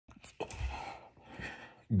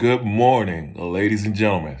Good morning, ladies and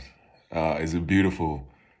gentlemen. It's a beautiful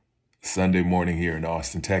Sunday morning here in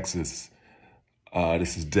Austin, Texas.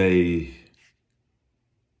 This is day,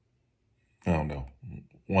 I don't know,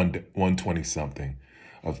 120 something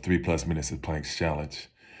of 3+ minutes of Planks Challenge.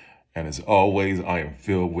 And as always, I am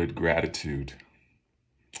filled with gratitude.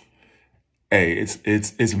 Hey,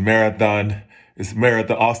 it's marathon,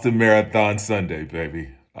 Austin Marathon Sunday, baby.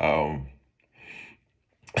 I'm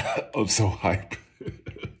so hyped.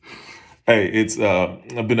 Hey,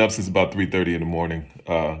 I've been up since about 3:30 in the morning.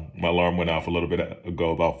 My alarm went off a little bit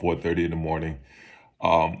ago, about 4:30 in the morning.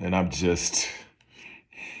 And I'm just,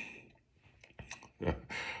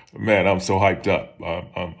 man, I'm so hyped up.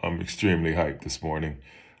 I'm extremely hyped this morning.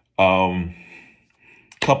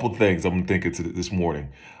 Couple things I'm thinking this morning.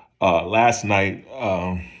 Last night,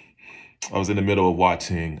 I was in the middle of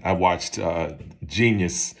I watched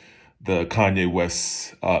Genius, the Kanye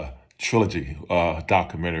West trilogy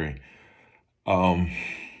documentary.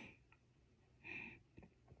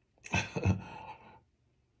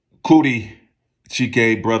 Cootie,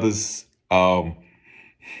 Chike brothers,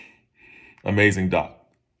 amazing doc.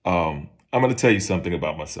 I'm going to tell you something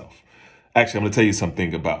about myself. Actually, I'm going to tell you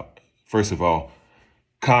something about, first of all,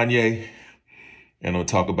 Kanye, and I'll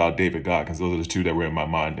talk about David Goggins. Those are the two that were in my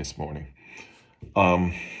mind this morning.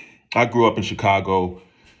 I grew up in Chicago,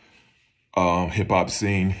 hip hop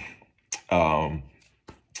scene, and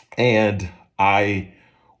I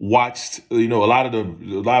watched, a lot of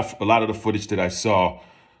the footage that I saw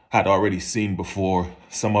had already seen before.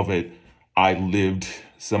 Some of it I lived,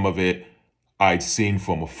 some of it I'd seen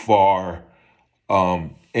from afar.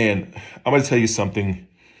 And I'm going to tell you something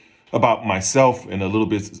about myself and a little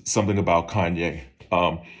bit something about Kanye.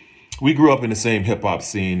 We grew up in the same hip hop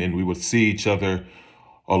scene, and we would see each other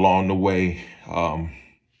along the way,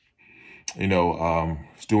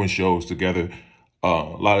 doing shows together. A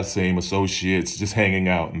lot of same associates, just hanging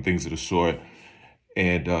out and things of the sort.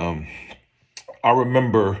 And I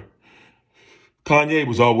remember Kanye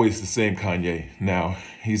was always the same Kanye. Now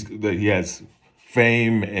he has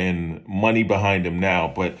fame and money behind him now,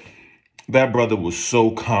 but that brother was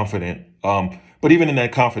so confident. But even in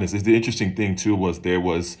that confidence, the interesting thing too was there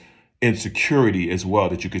was insecurity as well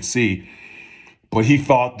that you could see. But he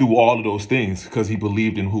fought through all of those things because he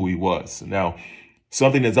believed in who he was. Now,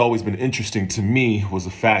 something that's always been interesting to me was the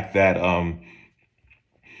fact that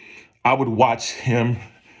I would watch him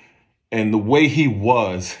and the way he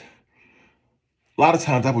was. A lot of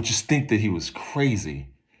times I would just think that he was crazy.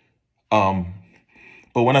 But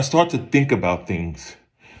when I start to think about things,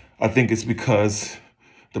 I think it's because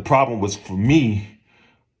the problem was for me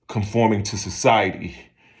conforming to society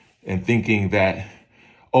and thinking that,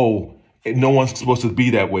 oh, no one's supposed to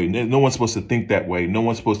be that way. No one's supposed to think that way. No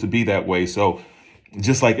one's supposed to be that way. So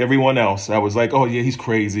just like everyone else, I was like, oh, yeah, he's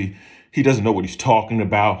crazy. He doesn't know what he's talking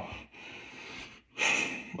about.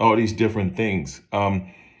 All these different things.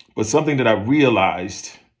 But something that I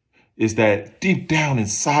realized is that deep down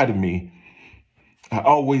inside of me, I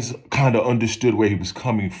always kind of understood where he was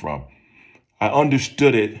coming from. I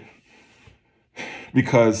understood it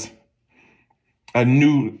because I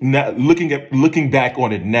knew, looking back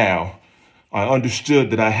on it now, I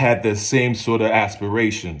understood that I had the same sort of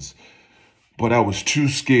aspirations, but I was too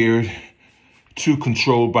scared, too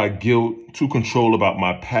controlled by guilt, too controlled about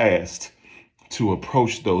my past to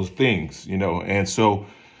approach those things, And so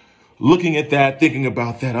looking at that, thinking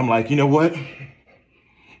about that, I'm like, you know what?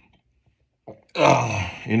 But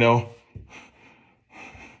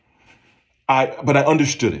I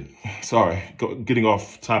understood it. Sorry, getting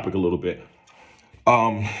off topic a little bit.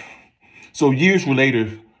 So years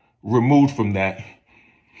later, removed from that,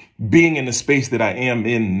 being in the space that I am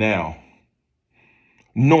in now,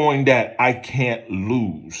 knowing that I can't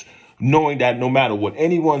lose, knowing that no matter what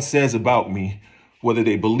anyone says about me, whether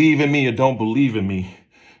they believe in me or don't believe in me,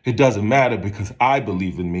 it doesn't matter because I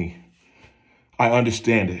believe in me. I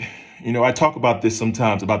understand it. I talk about this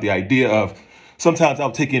sometimes, about the idea of sometimes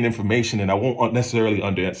I'll take in information and I won't necessarily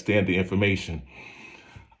understand the information.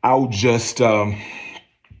 I'll just, I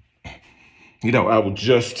will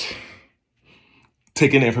just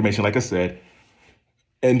take in the information, like I said,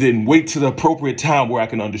 and then wait to the appropriate time where I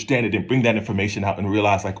can understand it and bring that information out and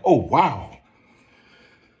realize like, oh, wow.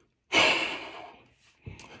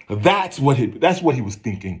 That's what he was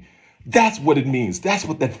thinking. That's what it means. That's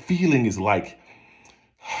what that feeling is like.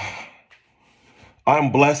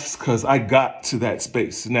 I'm blessed because I got to that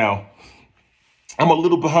space. Now, I'm a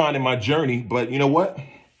little behind in my journey, but you know what?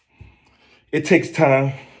 It takes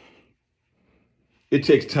time. It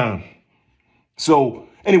takes time. So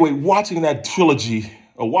anyway, watching that trilogy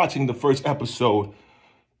or watching the first episode,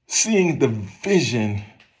 seeing the vision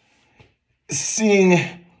seeing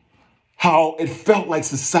how it felt like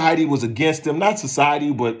society was against him, not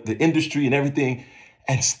society, but the industry and everything,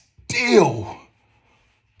 and still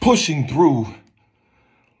pushing through.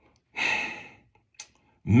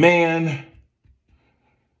 Man,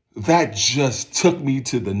 that just took me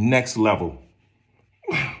to the next level.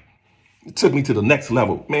 It took me to the next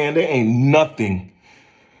level. Man, there ain't nothing.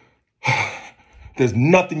 There's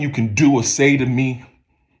nothing you can do or say to me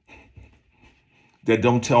that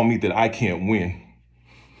don't tell me that I can't win.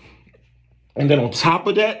 And then on top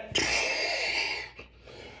of that,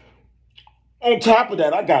 I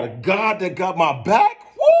got a God that got my back.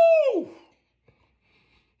 Woo!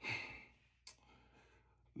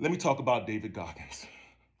 Let me talk about David Goggins.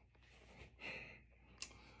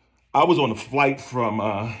 I was on a flight from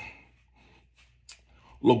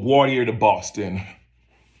LaGuardia to Boston,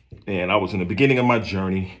 and I was in the beginning of my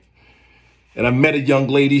journey, and I met a young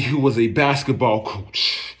lady who was a basketball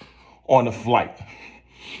coach on the flight.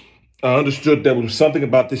 I understood there was something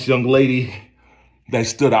about this young lady that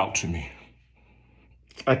stood out to me.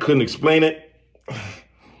 I couldn't explain it.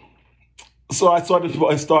 So I started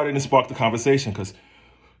to spark the conversation, because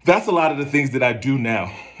that's a lot of the things that I do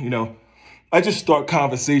now. You know, I just start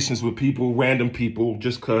conversations with people, random people,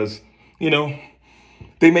 just because, you know,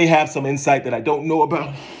 they may have some insight that I don't know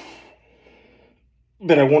about,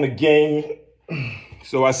 that I want to gain.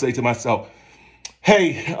 So I say to myself,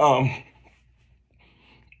 hey,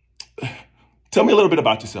 tell me a little bit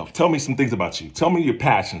about yourself. Tell me some things about you. Tell me your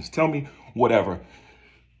passions. Tell me whatever.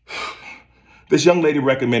 This young lady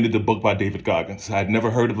recommended the book by David Goggins. I had never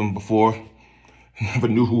heard of him before. Never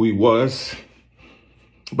knew who he was.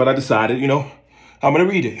 But I decided, you know, I'm going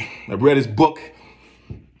to read it. I read his book,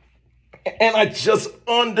 and I just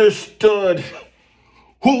understood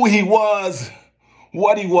who he was,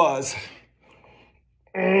 what he was.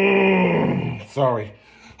 Sorry.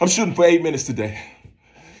 I'm shooting for 8 minutes today.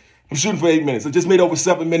 I just made over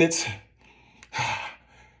 7 minutes.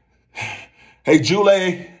 Hey,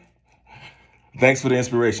 Julie. Thanks for the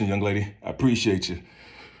inspiration, young lady. I appreciate you.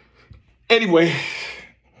 Anyway,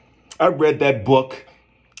 I read that book.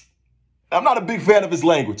 I'm not a big fan of his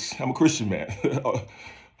language. I'm a Christian man.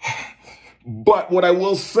 But what I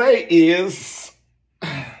will say is,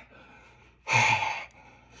 I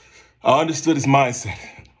understood his mindset.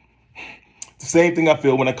 The same thing I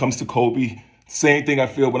feel when it comes to Kobe. Same thing I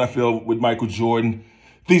feel when I feel with Michael Jordan.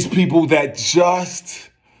 These people that just,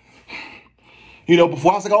 you know,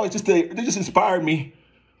 before I was like, oh, they just inspired me.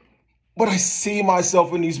 But I see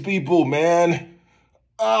myself in these people, man.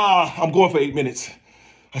 I'm going for 8 minutes.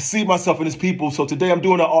 I see myself in these people. So today I'm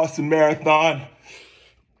doing an Austin Marathon.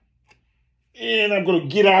 And I'm going to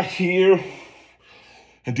get out here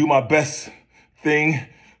and do my best thing,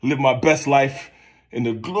 live my best life in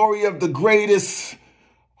the glory of the greatest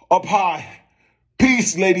up high.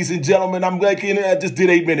 Peace, ladies and gentlemen. I'm back in. I just did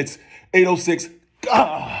 8 minutes. 8:06.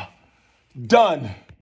 Done.